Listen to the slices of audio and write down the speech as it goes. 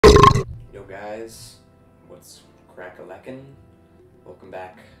guys, what's crack-a-lackin'? Welcome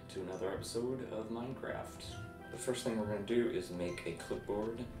back to another episode of Minecraft. The first thing we're going to do is make a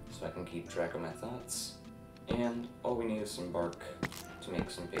clipboard so I can keep track of my thoughts, and all we need is some bark to make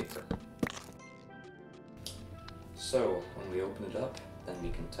some paper. So, when we open it up, then we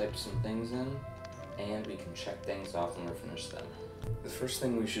can type some things in, and we can check things off when we're finished them. The first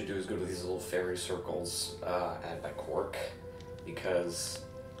thing we should do is go to these little fairy circles added by Cork, because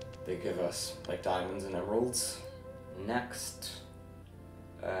they give us like diamonds and emeralds. Next,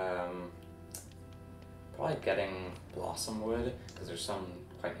 probably getting blossom wood, because there's some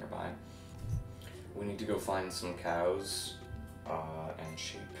quite nearby. We need to go find some cows and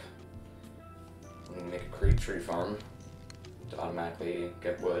sheep. We need to make a tree farm to automatically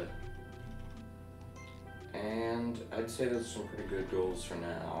get wood. And I'd say those are some pretty good goals for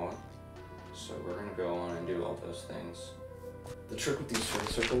now. So we're gonna go on and do all those things. The trick with these fairy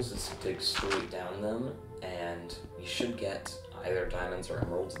circles is to dig straight down them, and you should get either diamonds or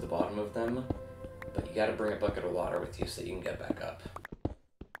emeralds at the bottom of them, but you gotta bring a bucket of water with you so that you can get back up.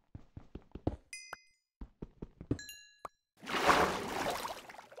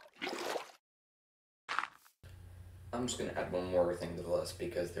 I'm just gonna add one more thing to the list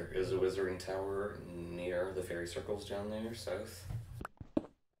because there is a wizarding tower near the fairy circles down there, south.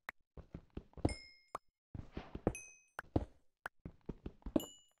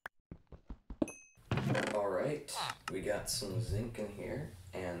 Alright, we got some zinc in here,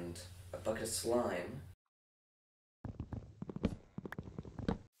 and a bucket of slime.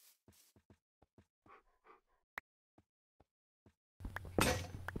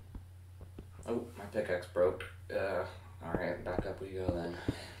 Oh, my pickaxe broke. Alright, back up we go then.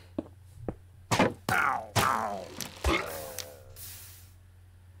 Ow! Ow!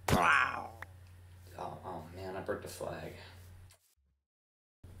 Oh man, I broke the flag.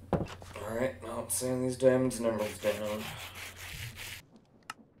 Alright, now let's sand these diamonds and emeralds down.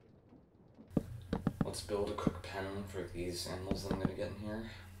 Let's build a quick pen for these animals that I'm gonna get in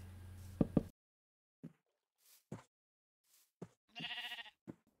here.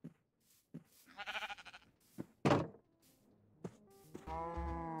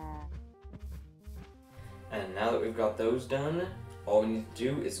 And now that we've got those done, all we need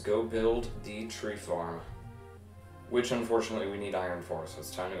to do is go build the tree farm. Which unfortunately we need iron for, so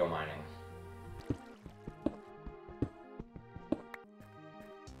it's time to go mining.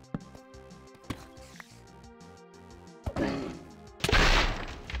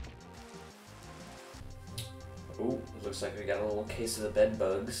 Ooh, looks like we got a little case of the bed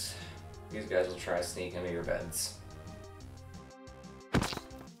bugs. These guys will try to sneak into your beds.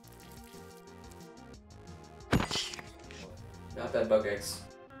 Got bed bug eggs.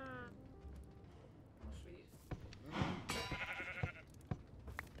 Oh, sweet.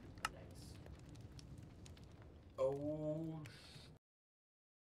 Nice. Oh.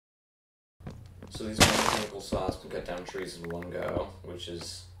 So these mechanical saws can cut down trees in one go, which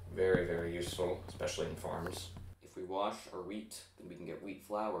is very, very useful, especially in farms. If we wash our wheat, then we can get wheat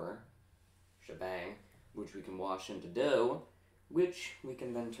flour, shebang, which we can wash into dough, which we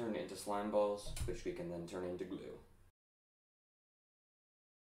can then turn into slime balls, which we can then turn into glue.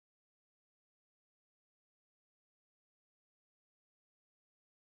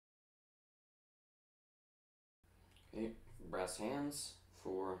 Okay, brass hands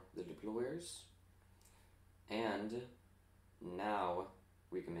for the deployers, and now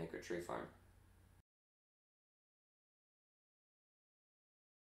we can make a tree farm.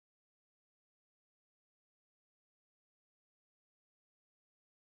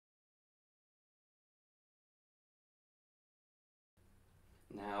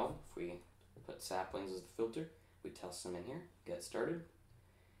 Now, if we put saplings as the filter, we toss some in here, get started.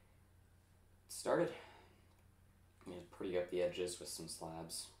 Started. I'm gonna pretty up the edges with some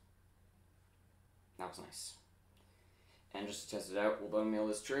slabs. That was nice. And just to test it out, we'll bone meal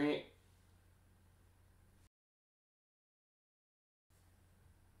this tree.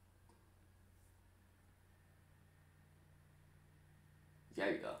 Yeah,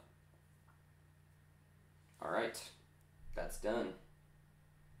 you go. Alright, that's done.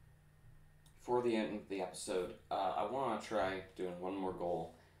 For the end of the episode, I want to try doing one more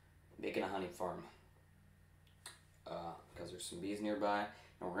goal, making a honey farm. Because there's some bees nearby,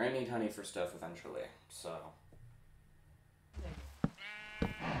 and we're going to need honey for stuff eventually, so...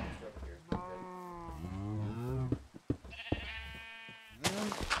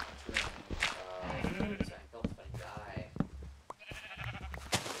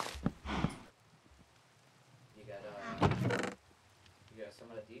 You got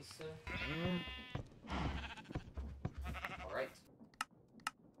some of these? Alright.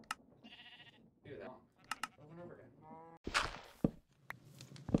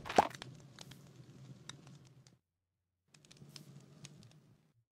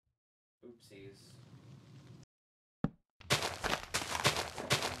 ellipses.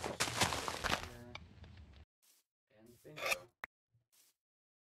 And bingo.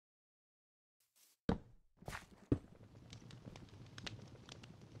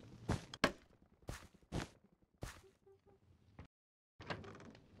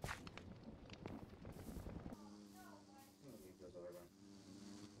 Leave those other ones.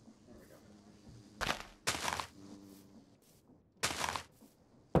 There we go.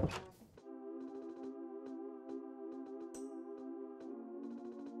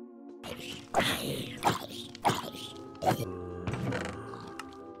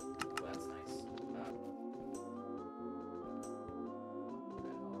 Oh, that's nice.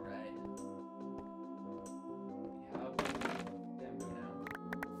 Alright. How about bamboo now?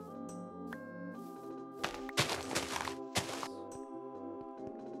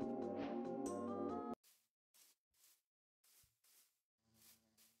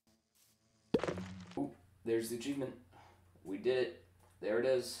 Ooh, there's the achievement. We did it. There it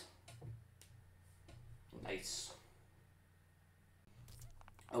is. Nice.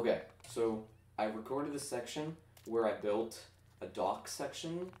 Okay, so I recorded this section where I built a dock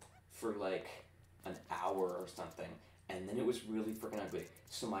section for like an hour or something, and then it was really freaking ugly.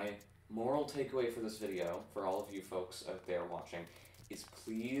 So my moral takeaway for this video, for all of you folks out there watching, is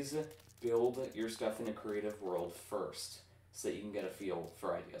please build your stuff in a creative world first, so that you can get a feel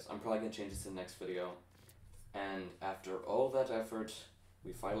for ideas. I'm probably gonna change this in the next video. And after all that effort,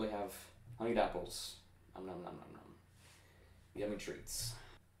 we finally have honeyed apples. Nom nom nom nom nom. Yummy treats.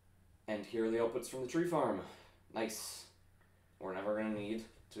 And here are the outputs from the tree farm. Nice. We're never gonna need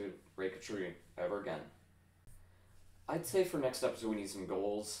to rake a tree ever again. I'd say for next episode we need some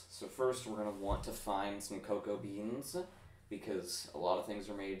goals. So first we're gonna want to find some cocoa beans, because a lot of things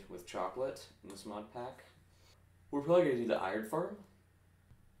are made with chocolate in this mod pack. We're probably gonna do the iron farm.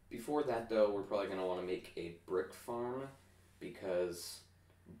 Before that though, we're probably gonna wanna make a brick farm, because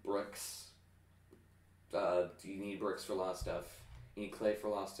bricks, you need bricks for a lot of stuff. You need clay for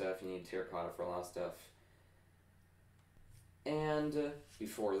a lot of stuff, you need terracotta for a lot of stuff. And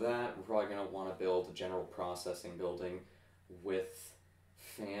before that, we're probably going to want to build a general processing building with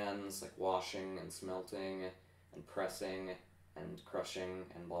fans, like washing and smelting and pressing and crushing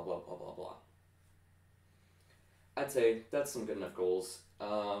and blah blah blah blah blah. I'd say that's some good enough goals.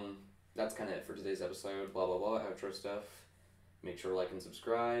 That's kind of it for today's episode. Blah blah blah, outro stuff. Make sure to like and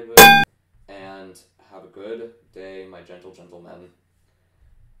subscribe. And have a good day, my gentle gentlemen.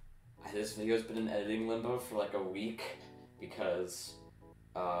 This video's been in editing limbo for like a week because,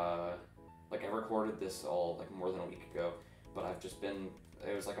 like I recorded this all like more than a week ago, but I've just been,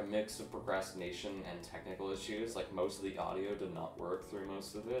 it was like a mix of procrastination and technical issues. Like most of the audio did not work through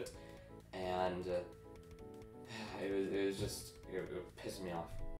most of it, and it was just, it pissed me off.